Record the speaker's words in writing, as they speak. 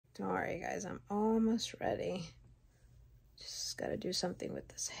Alright guys, I'm almost ready. Just gotta do something with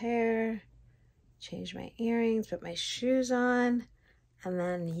this hair, change my earrings, put my shoes on, and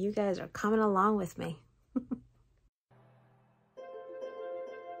then you guys are coming along with me.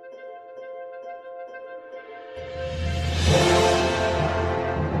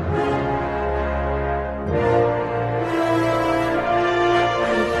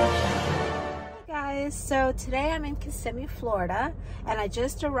 So today I'm in Kissimmee, Florida, and I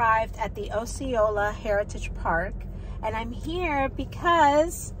just arrived at the Osceola Heritage Park, and I'm here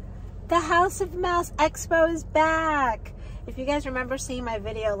because the House of Mouse Expo is back. If you guys remember seeing my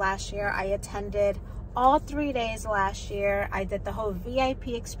video last year, I attended all 3 days last year. I did the whole VIP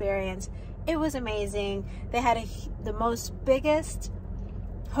experience. It was amazing. They had the most biggest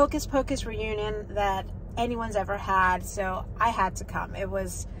Hocus Pocus reunion that anyone's ever had, so I had to come. It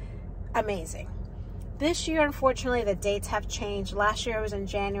was amazing. This year, unfortunately, the dates have changed. Last year it was in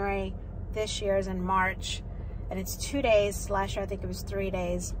January. This year is in March. And it's 2 days. Last year, I think it was 3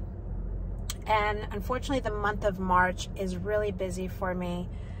 days. And unfortunately, the month of March is really busy for me.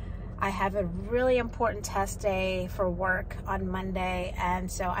 I have a really important test day for work on Monday.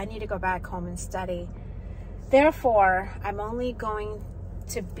 And so I need to go back home and study. Therefore, I'm only going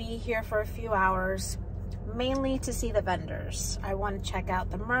to be here for a few hours, mainly to see the vendors. I want to check out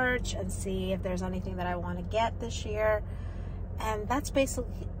the merch and see if there's anything that I want to get this year. And that's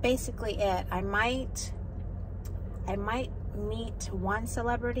basically it. I might meet one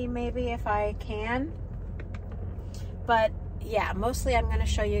celebrity maybe if I can. But yeah, mostly I'm going to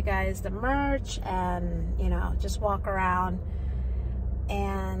show you guys the merch and, you know, just walk around.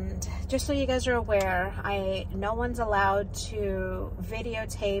 And just so you guys are aware, no one's allowed to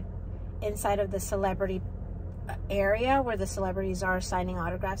videotape inside of the celebrity area where the celebrities are signing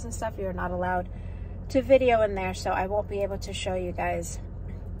autographs and stuff. You're not allowed to video in there, so I won't be able to show you guys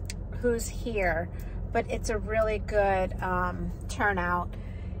who's here, but it's a really good turnout.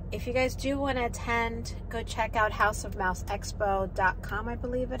 If you guys do want to attend, go check out houseofmouseexpo.com, I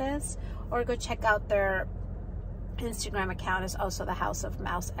believe it is, or go check out their Instagram account is also the House of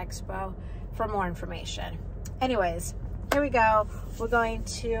Mouse Expo for more information. Anyways, here we go. We're going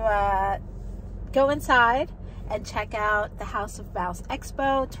to go inside and check out the House of Mouse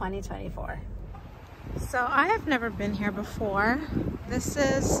Expo 2024. So I have never been here before. This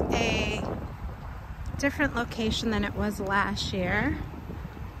is a different location than it was last year.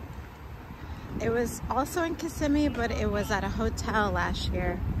 It was also in Kissimmee, but it was at a hotel last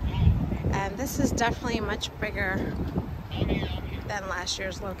year. And this is definitely much bigger than last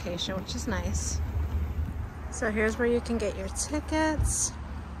year's location, which is nice. So here's where you can get your tickets.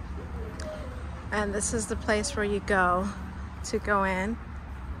 And this is the place where you go to go in.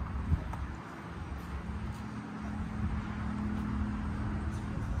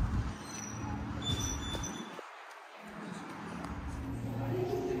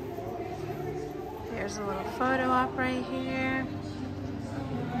 There's a little photo op right here.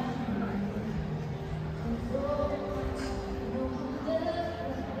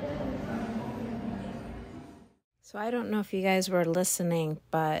 So I don't know if you guys were listening,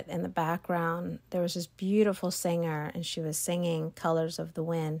 but in the background, there was this beautiful singer and she was singing Colors of the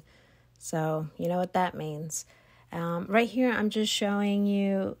Wind. So you know what that means. Right here, I'm just showing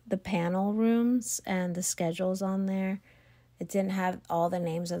you the panel rooms and the schedules on there. It didn't have all the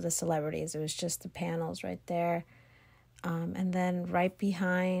names of the celebrities. It was just the panels right there. And then right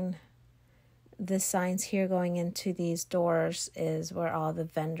behind the signs here going into these doors is where all the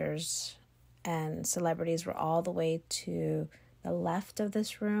vendors and celebrities were all the way to the left of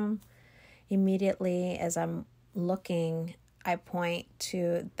this room. Immediately as I'm looking, I point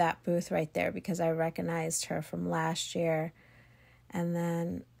to that booth right there because I recognized her from last year. And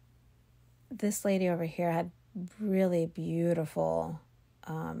then this lady over here had really beautiful,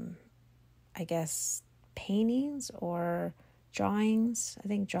 I guess, paintings or drawings. I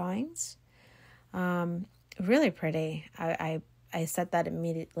think drawings. Really pretty. I said that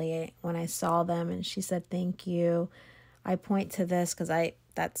immediately when I saw them and she said, thank you. I point to this because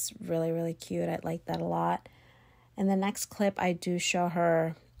that's really, really cute. I like that a lot. In the next clip, I do show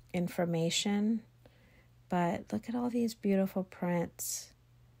her information, but look at all these beautiful prints.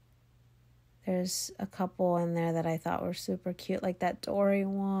 There's a couple in there that I thought were super cute, like that Dory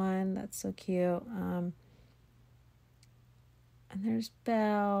one. That's so cute. And there's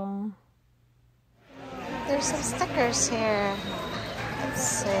Belle. There's some stickers here. Let's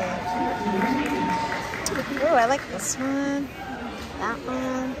see. Ooh, I like this one. That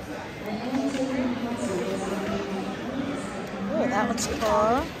one. Ooh, that looks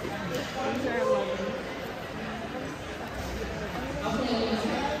cool.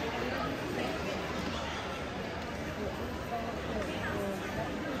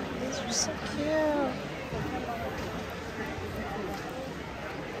 so cute.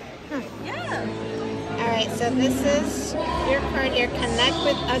 Yeah. All right, so this is your card here. Connect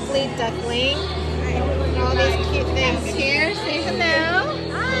with Ugly Duckling. All these cute things here. Say hello.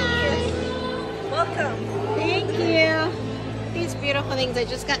 Hi. Welcome. Thank you. These beautiful things. I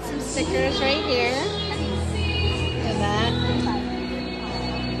just got some stickers right here. Look at that.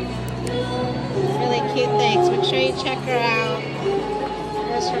 Really cute things. Make sure you check her out.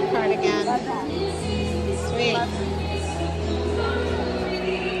 There's her card again. Sweet.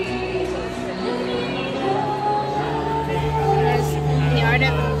 There's the art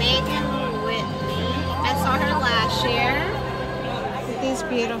of Megan Whitney. I saw her last year. These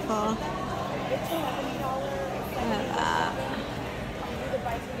beautiful. Look at that.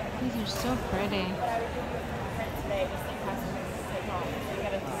 These are so pretty.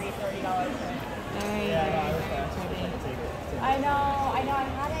 Very, very pretty. I know. I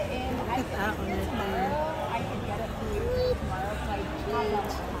had it in. Look at that one right there. I could get it for you tomorrow,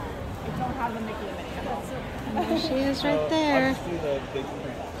 but I don't have the Mickey and Minnie at home. There she is right there.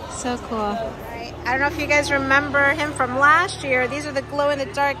 So cool. Alright, I don't know if you guys remember him from last year. These are the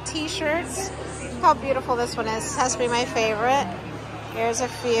glow-in-the-dark t-shirts. Look how beautiful this one is. This has to be my favorite. Here's a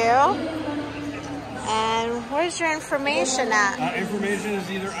few. And where's your information at? Information is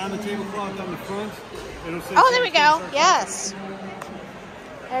either on the tablecloth on the front. It'll say Oh, there we go. Yes.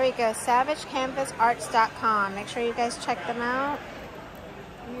 There we go. SavageCanvasArts.com. Make sure you guys check them out.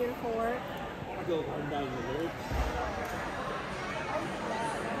 Beautiful work.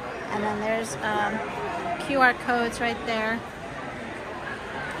 And then there's QR codes right there.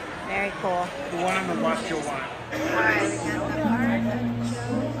 Very cool. The one on the left you'll want. Alright, we got the art of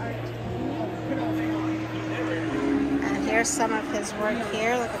Joe Art. And here's some of his work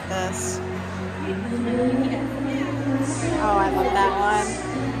here. Look at this. Oh, I love that one.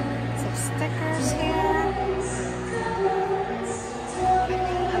 Some stickers here.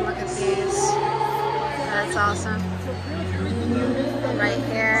 And look at these. That's awesome. And right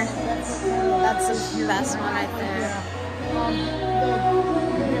here, that's the best one right there.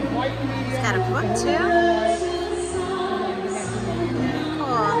 It's got a book too.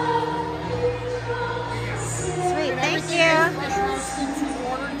 Cool. Sweet, thank you.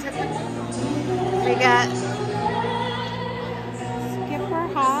 We got Skipper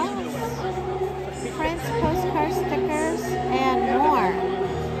House, prints, postcard stickers, and more.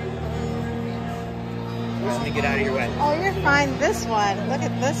 Let me get out of your way. Oh, you're fine. This one. Look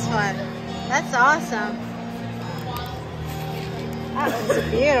at this one. That's awesome. That looks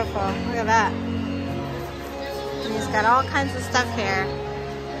beautiful. Look at that. And he's got all kinds of stuff here.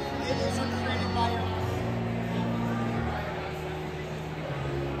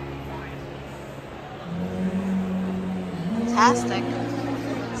 Fantastic.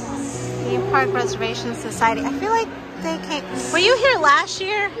 Theme Park Reservation Society. I feel like they came. Were you here last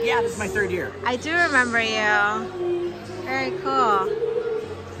year? Yeah, this is my 3rd year. I do remember you. Very cool.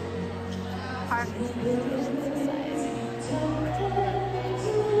 Park Reservation Society.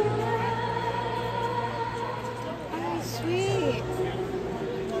 Oh, sweet.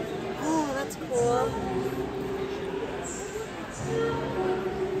 Oh, that's cool.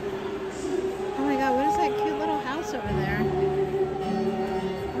 Oh my God, what is that cute little house over there?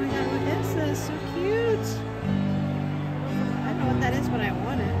 Oh my God, what is this? So cute. I don't know what that is, but I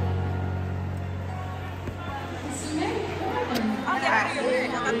want it. Alright, oh,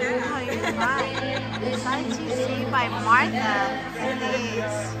 you're right. Sights You See by Martha.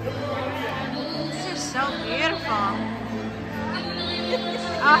 These are so beautiful.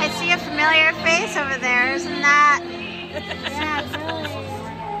 Oh, I see a familiar face over there, isn't that? Yeah, really.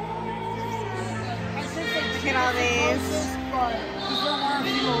 Look at all these.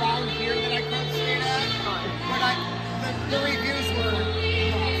 The reviews were.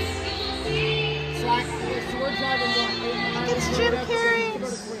 Look at Jim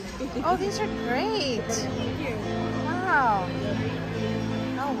Carrey's. Oh, these are great. Wow.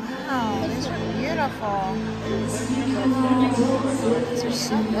 Oh, wow. These are beautiful. These are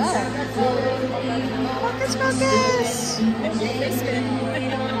so good. Focus, focus.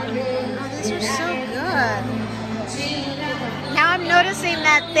 Oh, these are so good. Now I'm noticing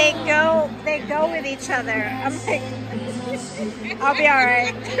that they go with each other. I'm like, I'll be all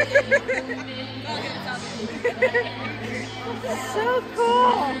right. So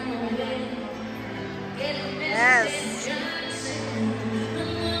cool. Yes.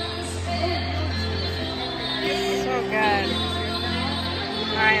 So good.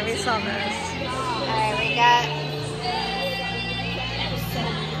 All right, we saw this. All right, we got.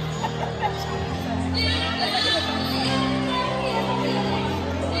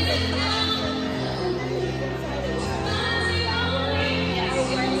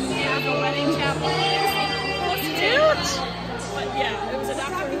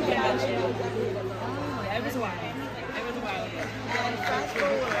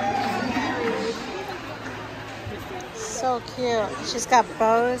 So cute. She's got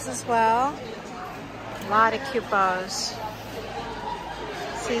bows as well. A lot of cute bows.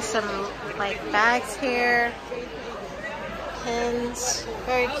 See some like bags here. Pins.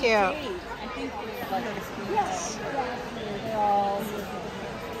 Very cute. Yes. They're all. Look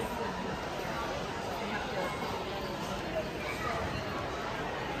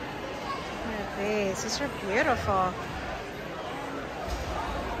at these. These are beautiful.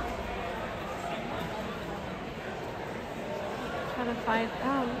 Trying to find.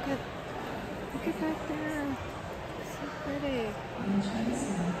 Oh, look at back there. So pretty.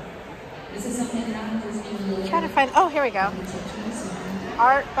 Trying to find. Oh, here we go.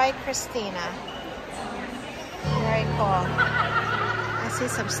 Art by Christina. Very cool. I see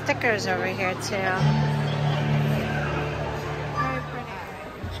some stickers over here too. Very pretty.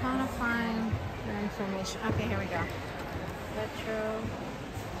 I'm trying to find their information. Okay, here we go. Retro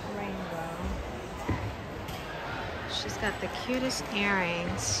rainbow. She's got the cutest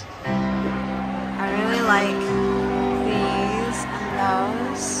earrings. I really like these and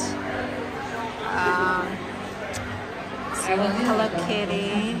those. Hello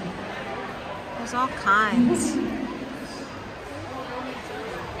Kitty. There's all kinds.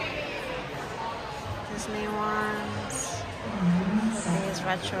 Disney ones. These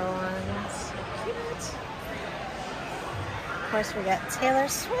retro ones. Cute. Of course, we got Taylor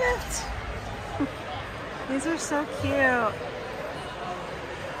Swift. These are so cute.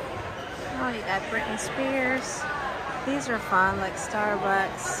 Oh, you got Britney Spears. These are fun, like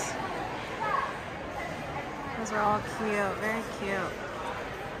Starbucks. Those are all cute, very cute.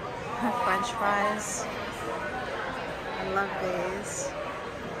 French fries. I love these.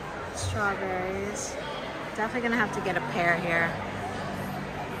 Strawberries. Definitely gonna have to get a pair here.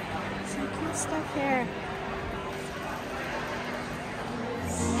 Some cute stuff here.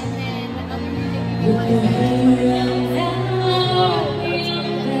 And then the other music you like.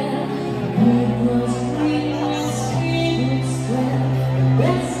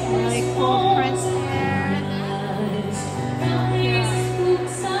 Really cool prints there.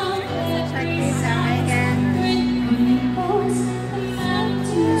 Check these out again.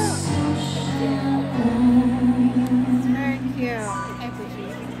 It's very cute. I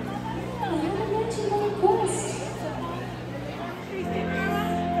appreciate it.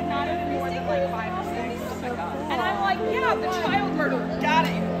 But not even more than like 5 or 6. Oh my god. And I'm like, yeah, the child murder. Got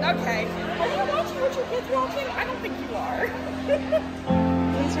it. Okay. Are you watching what your kids watching? I don't think you are.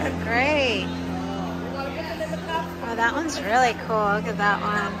 These are great. Oh, that one's really cool. Look at that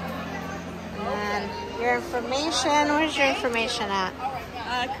one. And then your information. Where's your information at?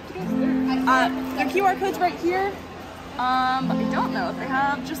 Their QR code's right here. But I don't know if they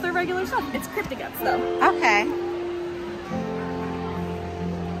have just their regular stuff. It's Cryptigates though. Okay.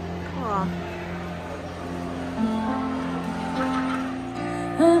 Cool.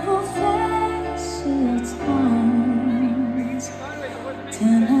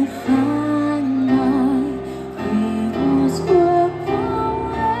 Till I find my heroes were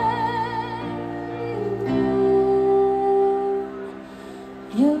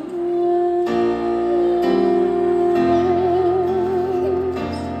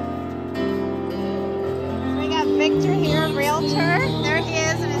We got Victor here, realtor. There he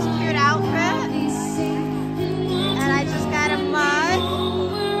is in his cute outfit. And I just got a mug.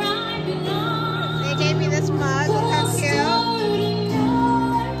 They gave me this mug. Look how cute.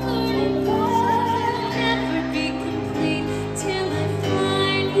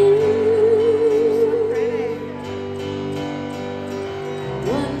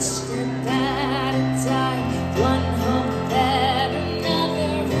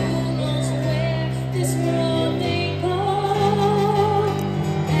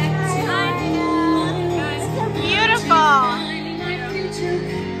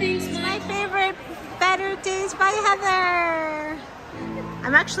 By Heather.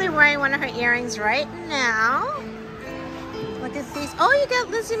 I'm actually wearing one of her earrings right now. Look at these. Oh, you got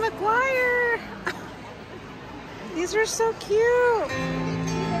Lizzie McGuire. These are so cute.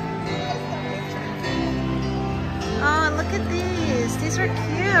 Oh, and look at these. These are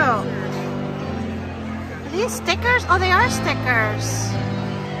cute. Are these stickers? Oh, they are stickers.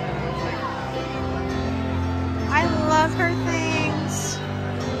 I love her things.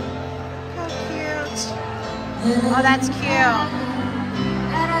 How cute. Oh, that's cute.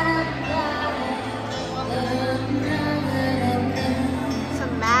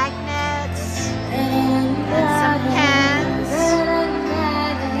 Some magnets and some pens.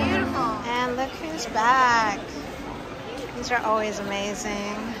 Beautiful. And look who's back. These are always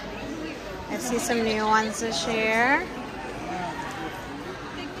amazing. I see some new ones this year.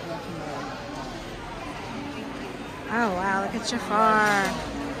 Oh wow, look at Jafar.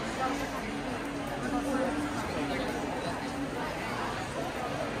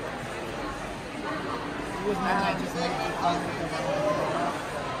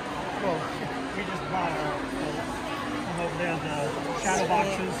 Well, we just bought over there the shadow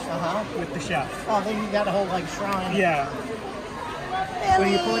boxes with the chefs. Oh, then you got a whole like shrine. Yeah.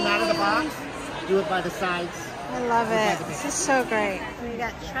 When you pull them out of the box, do it by the sides. I love it. This is so great. We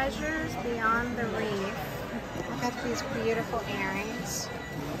got treasures beyond the reef. Look at these beautiful earrings.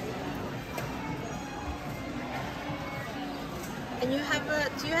 And you have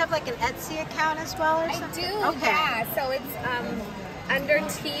do you have like an Etsy account as well or something? I do, Okay. yeah. So it's under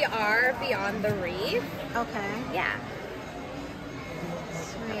TR Beyond the Reef. Okay. Yeah.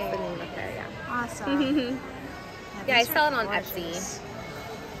 Sweet. The name up there, yeah. Awesome. Yeah, I these sell are it on gorgeous. Etsy.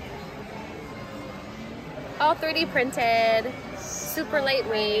 All 3D printed, super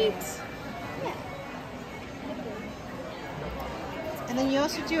lightweight. And then you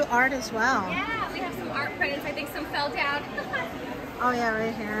also do art as well. Yeah, we have some art prints. I think some fell down. Oh yeah,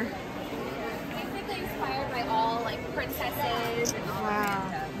 right here. Basically inspired by all like princesses. And all Wow.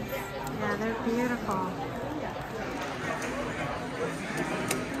 that. Yeah, they're beautiful.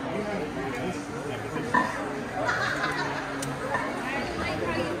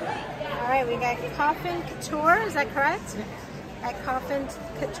 All right, we got Coffin Couture, is that correct? At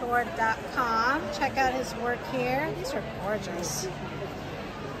coffincouture.com. Check out his work here. These are gorgeous.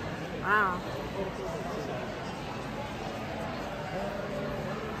 Wow.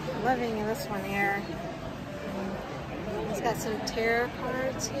 Living in this one here. It's got some tarot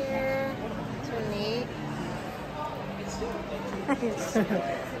cards here. These are neat. Look at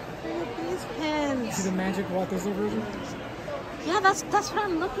these pins. See the magic Walt Disney version? Yeah, that's what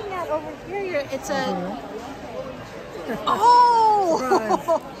I'm looking at over here. It's a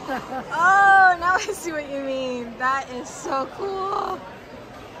oh oh, now I see what you mean. That is so cool.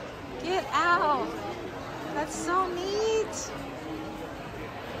 Get out. That's so neat.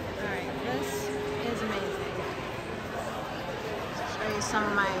 All right, this is amazing. Show you some of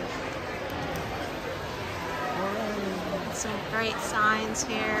some great signs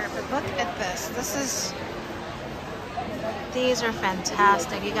here. But look at this. These are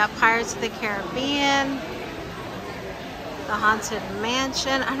fantastic. You got Pirates of the Caribbean, the Haunted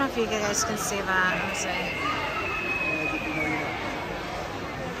Mansion. I don't know if you guys can see that. Let me see.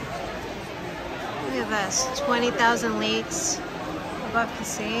 Look at this, 20,000 Leagues Above the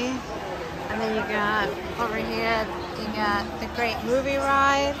Sea. And then you got over here, you got the Great Movie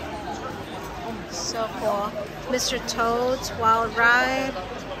Ride. So cool. Mr. Toad's Wild Ride,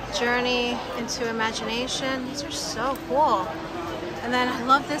 Journey into Imagination. These are so cool. And then I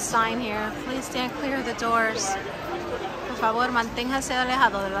love this sign here. Please stand clear of the doors. Por favor, manténgase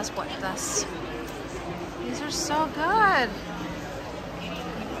alejado de las puertas. These are so good.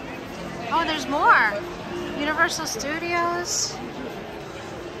 Oh, there's more. Universal Studios.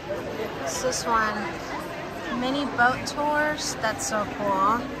 What's this one? Mini boat tours. That's so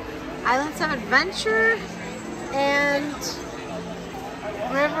cool. Islands of Adventure and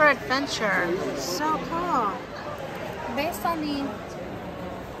River Adventure. So cool. Based on the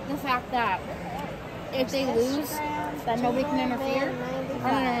fact that if they lose, that nobody can interfere. Oh,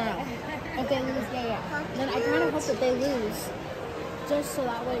 no. If they lose, yeah. Then I kind of hope that they lose, just so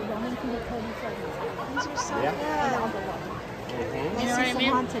that way Roman can be Cody for These are so and all good. the love. You know what I mean?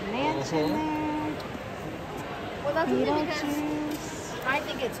 Haunted Mansion there. Well, that's only because Beetlejuice. I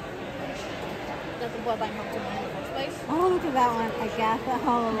think it's that the bloodline helped him in the first place. Oh, look at that one. Agatha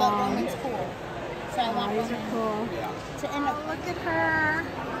all But along. Roman's cool, so I want These are Roman cool. to end up. Look at her.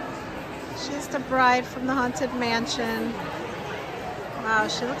 She's the bride from the Haunted Mansion. Wow,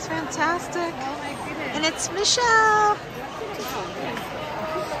 she looks fantastic. And it's Michelle.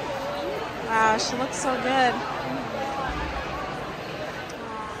 Wow, she looks so good.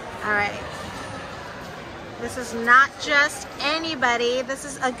 All right. This is not just anybody. This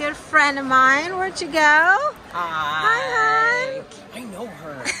is a good friend of mine. Where'd you go? Hi, I know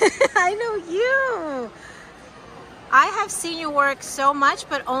her. I know you. I have seen your work so much,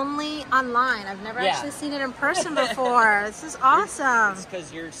 but only online. I've never actually seen it in person before. This is awesome. It's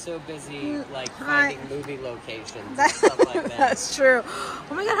because you're so busy, like, Hi. finding movie locations and stuff like that. That's true. Oh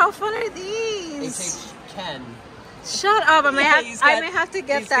my god, how fun are these? HH10. Shut up. I may have to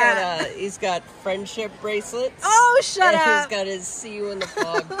get that. He's got friendship bracelets. Oh, shut and up. He's got his See You in the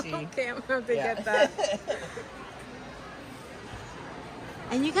Fog tee. Okay, I'm gonna have to get that.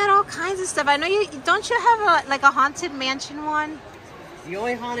 And you got all kinds of stuff. I know you don't you have like a Haunted Mansion one? The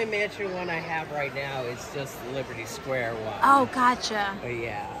only Haunted Mansion one I have right now is just the Liberty Square one. Oh, gotcha. But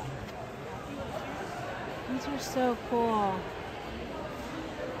yeah. These are so cool.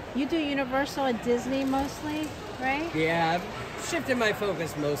 You do Universal and Disney mostly, right? Yeah, I've shifted my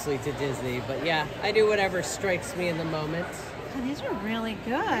focus mostly to Disney, but yeah, I do whatever strikes me in the moment. Oh, these are really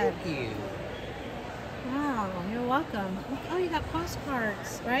good. Thank you. Wow, you're welcome. Oh, you got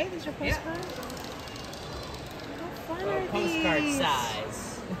postcards, right? These are postcards? How fun are Postcard these?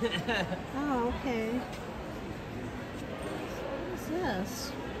 size. Oh, okay. What is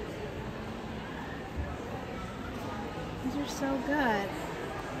this? These are so good.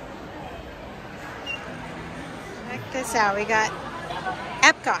 Check this out. We got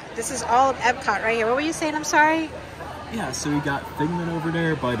Epcot. This is all of Epcot right here. What were you saying? I'm sorry. Yeah, so you got Figment over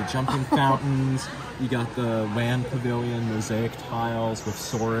there by the jumping fountains. You got the land pavilion, mosaic tiles with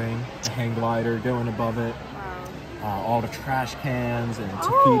soaring, a hang glider going above it. Wow. All the trash cans and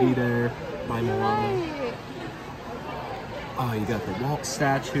Tahiti there by Moana. Right. Oh, you got the Walt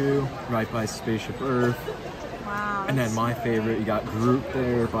statue right by Spaceship Earth. Wow. And then my favorite, you got Groot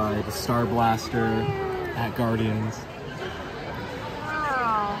there by the Star Blaster at Guardians.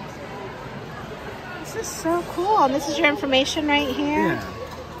 Wow. This is so cool. And this is your information right here? Yeah.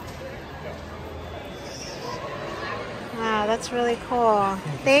 Wow, that's really cool.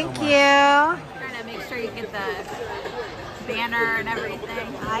 Thank you. Trying to make sure you get the banner and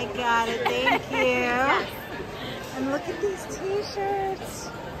everything. I got it. Thank you. And look at these t-shirts.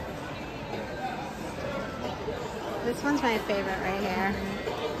 This one's my favorite right here.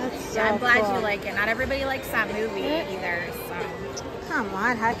 That's so Yeah, I'm glad cool. you like it. Not everybody likes that movie either, so. Come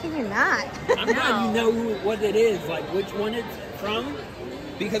on, how can you not? I'm glad you know what it is, like which one it's from,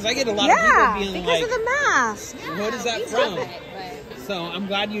 because I get a lot Yeah, of people being because like, of the mask. what is that we from? love it, but- So I'm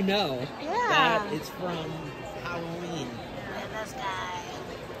glad you know Yeah. that it's from Halloween. And this guy.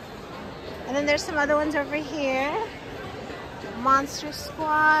 And then there's some other ones over here. Monster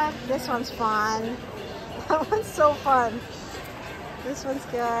Squad. This one's fun. That one's so fun. This one's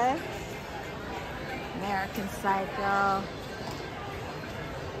good. American Psycho.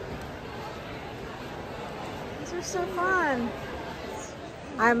 These are so fun.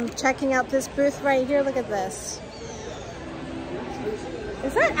 I'm checking out this booth right here. Look at this.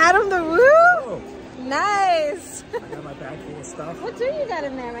 Is that Adam the Woo? Oh, Nice. I got my bag full of stuff. What do you got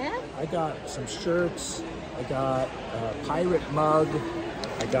in there, man? I got some shirts. I got a pirate mug.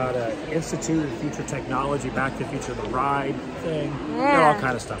 I got an Institute of Future Technology, Back to the Future, the ride thing. Yeah. All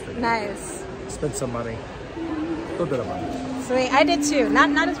kind of stuff in there. Nice. Spent some money. A little bit of money. Sweet. I did too. Not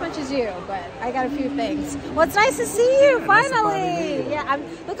as much as you, but I got a few things. Well, it's nice to see you, Yeah, finally. nice to finally meet you. Yeah,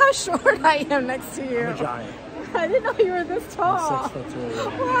 look how short I am next to you. I'm a giant. I didn't know you were this tall. I'm 6'3".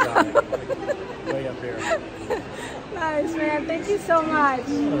 I'm a giant. Way up here. Nice, man. Thank you so much.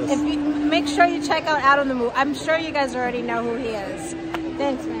 If you make sure you check out Out on the Move. I'm sure you guys already know who he is.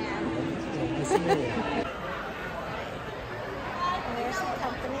 Thanks, man. Nice to meet you. And there's the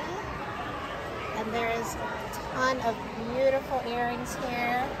company. And there's a ton of beautiful earrings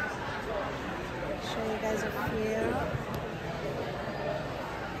here. I'll show you guys a few.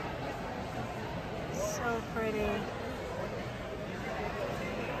 So pretty.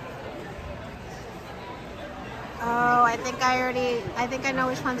 Oh, I think I know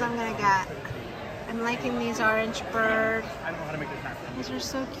which ones I'm gonna get. I'm liking these orange bird. I don't know how to make this happen. These are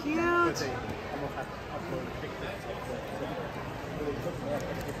so cute.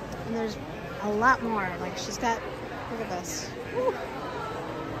 And there's a lot more. Like she's got, look at this. Woo.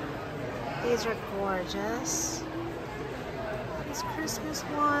 These are gorgeous. These Christmas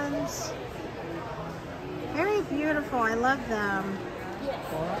ones. Very beautiful. I love them.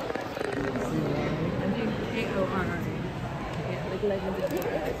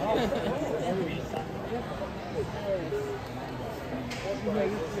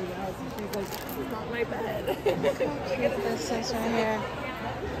 Not my bed. This is right here.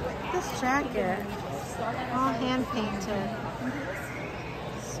 This jacket. All hand painted.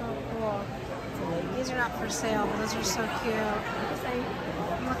 So cool. These are not for sale, but those are so cute.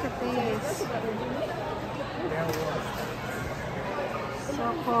 Look at these. So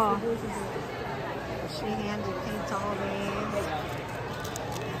cool. She hand paints all these.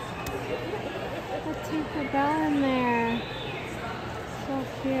 Look at Tinker Bell in there. So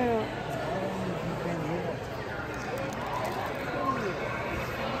cute.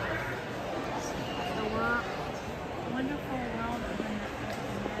 Wonderful world of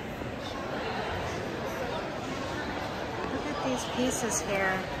imagination. Look at these pieces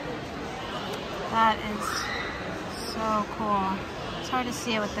here. That is so cool. It's hard to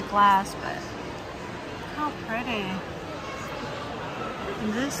see it with the glass, but how pretty.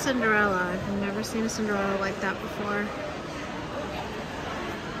 And this Cinderella. I've never seen a Cinderella like that before.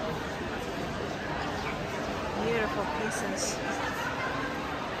 beautiful pieces.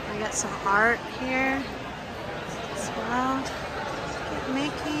 We got some art here as well. Look at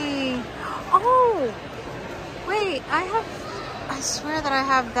Mickey. Oh, wait, I swear that I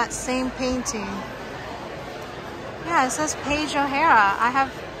have that same painting. Yeah, it says Paige O'Hara. I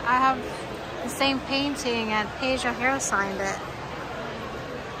have the same painting and Paige O'Hara signed it.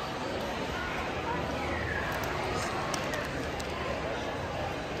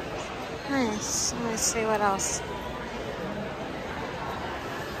 Nice. Let me see what else.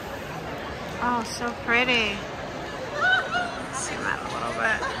 Oh, so pretty. Let's zoom out a little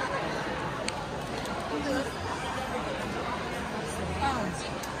bit.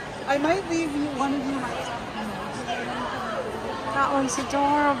 I might leave you one of you myself. That one's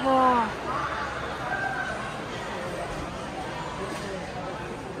adorable.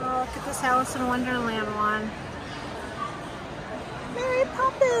 Oh, look at this Alice in Wonderland one. Mary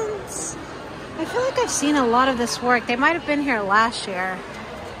Poppins. I feel like I've seen a lot of this work. They might have been here last year.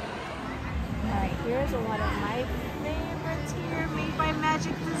 Alright, here's one of my favorites here, made by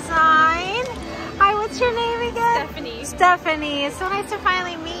Magic Design. Hi, what's your name again? Stephanie. Stephanie. It's so nice to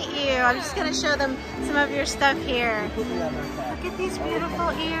finally meet you. I'm just going to show them some of your stuff here. Look at these beautiful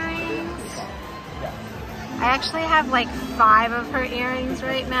earrings. I actually have like 5 of her earrings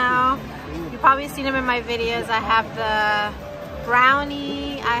right now. You've probably seen them in my videos. I have the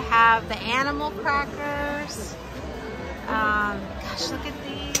brownie. I have the animal crackers. Gosh, look at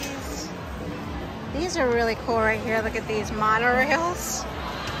these. These are really cool right here. Look at these monorails.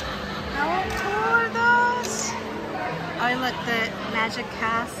 How cool are those? Oh, look, the Magic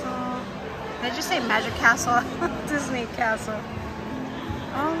Castle. Did I just say Magic Castle? Disney Castle.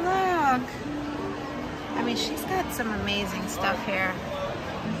 Oh, look. I mean, she's got some amazing stuff here.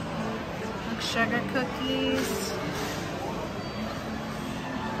 Look, sugar cookies.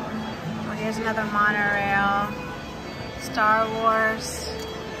 Oh, here's another monorail. Star Wars.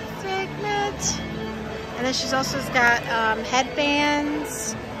 Figment. And then she's also got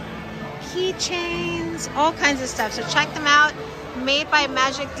headbands, keychains, all kinds of stuff. So check them out. Made by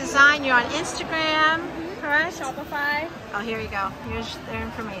Magic Design. You're on Instagram, correct? Shopify. Oh, here you go. Here's their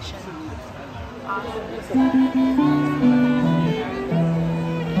information. Awesome.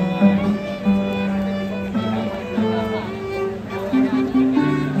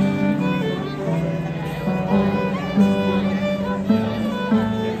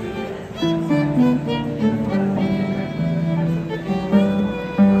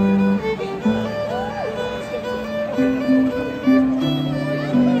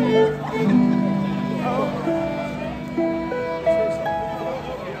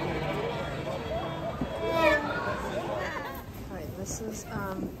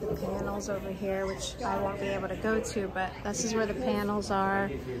 The panels over here, which I won't be able to go to, but this is where the panels are,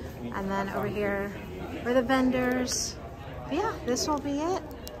 and then over here are the vendors. But yeah, this will be it,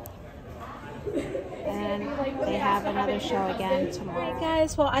 and they have another show again tomorrow. Hey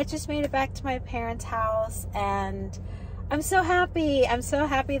guys, well, I just made it back to my parents' house, and I'm so happy. I'm so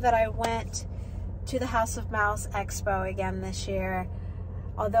happy that I went to the House of Mouse Expo again this year.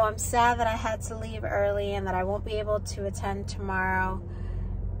 Although I'm sad that I had to leave early and that I won't be able to attend tomorrow,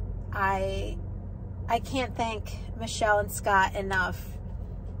 I can't thank Michelle and Scott enough.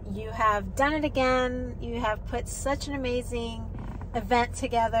 You have done it again. You have put such an amazing event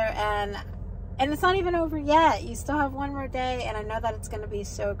together, and it's not even over yet. You still have one more day, and I know that it's going to be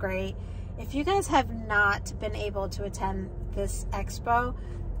so great. If you guys have not been able to attend this expo,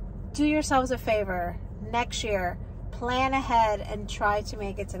 do yourselves a favor. Next year, plan ahead and try to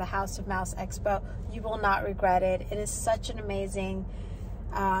make it to the House of Mouse Expo. You will not regret it. It is such an amazing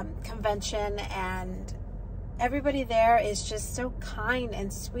convention, and everybody there is just so kind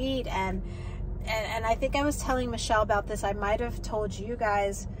and sweet, and I think I was telling Michelle about this. I might have told you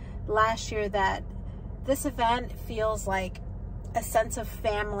guys last year that this event feels like a sense of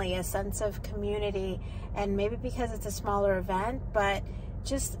family, a sense of community, and maybe because it's a smaller event, but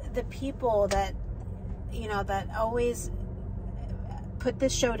just the people that, you know, that always put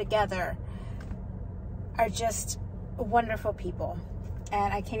this show together are just wonderful people.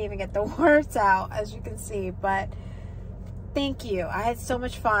 And I can't even get the words out, as you can see, but thank you. I had so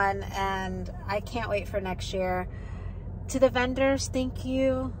much fun, and I can't wait for next year. To the vendors, thank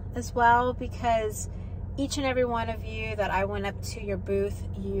you as well, because each and every one of you that I went up to your booth,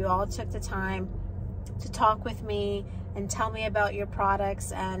 you all took the time to talk with me and tell me about your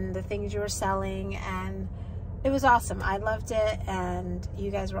products and the things you were selling, and it was awesome. I loved it, and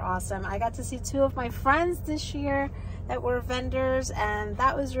you guys were awesome. I got to see 2 of my friends this year that were vendors, and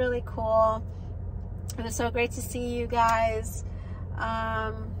that was really cool. It was so great to see you guys.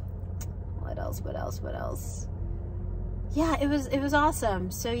 What else? yeah, it was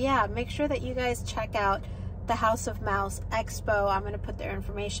awesome. So yeah, make sure that you guys check out the House of Mouse Expo. I'm going to put their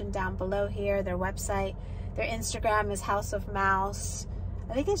information down below here, their website. Their Instagram is House of Mouse.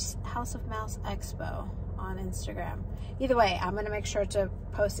 I think it's House of Mouse Expo on Instagram. Either way, I'm going to make sure to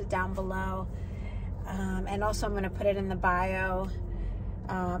post it down below. And also I'm going to put it in the bio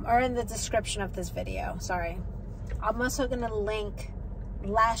or in the description of this video. Sorry. I'm also going to link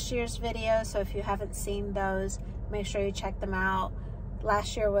last year's video. So if you haven't seen those, make sure you check them out.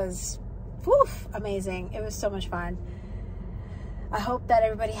 Last year was amazing. It was so much fun. I hope that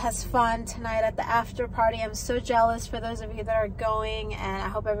everybody has fun tonight at the after party. I'm so jealous for those of you that are going, and I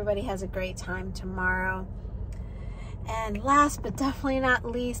hope everybody has a great time tomorrow. And last but definitely not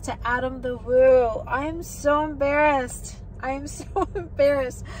least, to Adam the Woo. I am so embarrassed. I am so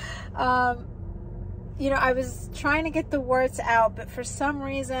embarrassed. You know, I was trying to get the words out, but for some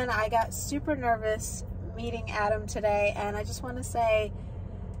reason I got super nervous meeting Adam today, and I just want to say,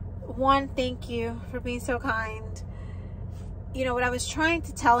 one, thank you for being so kind. You know, what I was trying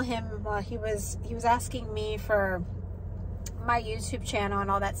to tell him while he was asking me for my YouTube channel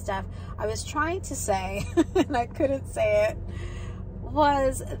and all that stuff, I was trying to say, and I couldn't say it,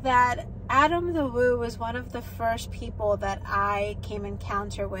 was that Adam the Woo was one of the first people that I came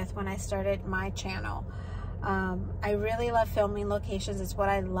encounter with when I started my channel. I really love filming locations. It's what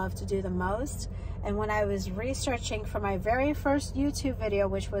I love to do the most. And when I was researching for my very first YouTube video,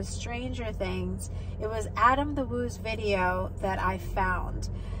 which was Stranger Things, it was Adam the Woo's video that I found.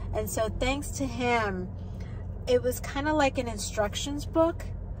 And so thanks to him, it was kind of like an instructions book.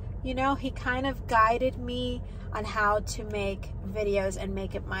 You know, he kind of guided me on how to make videos and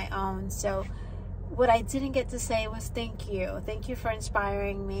make it my own. So what I didn't get to say was thank you. Thank you for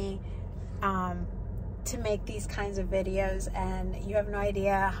inspiring me to make these kinds of videos. And you have no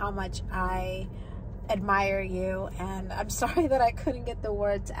idea how much I admire you, and I'm sorry that I couldn't get the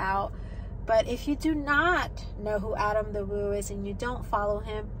words out. But if you do not know who Adam the Woo is and you don't follow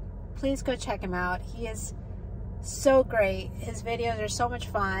him, please go check him out. He is so great. His videos are so much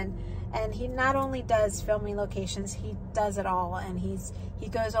fun, and he not only does filming locations, he does it all, and he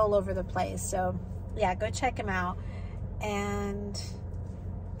goes all over the place. So yeah, go check him out. And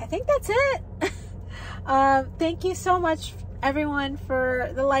I think that's it. Thank you so much, everyone,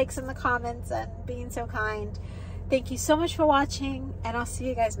 for the likes and the comments and being so kind. Thank you so much for watching, and I'll see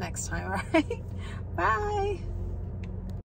you guys next time. All right, bye.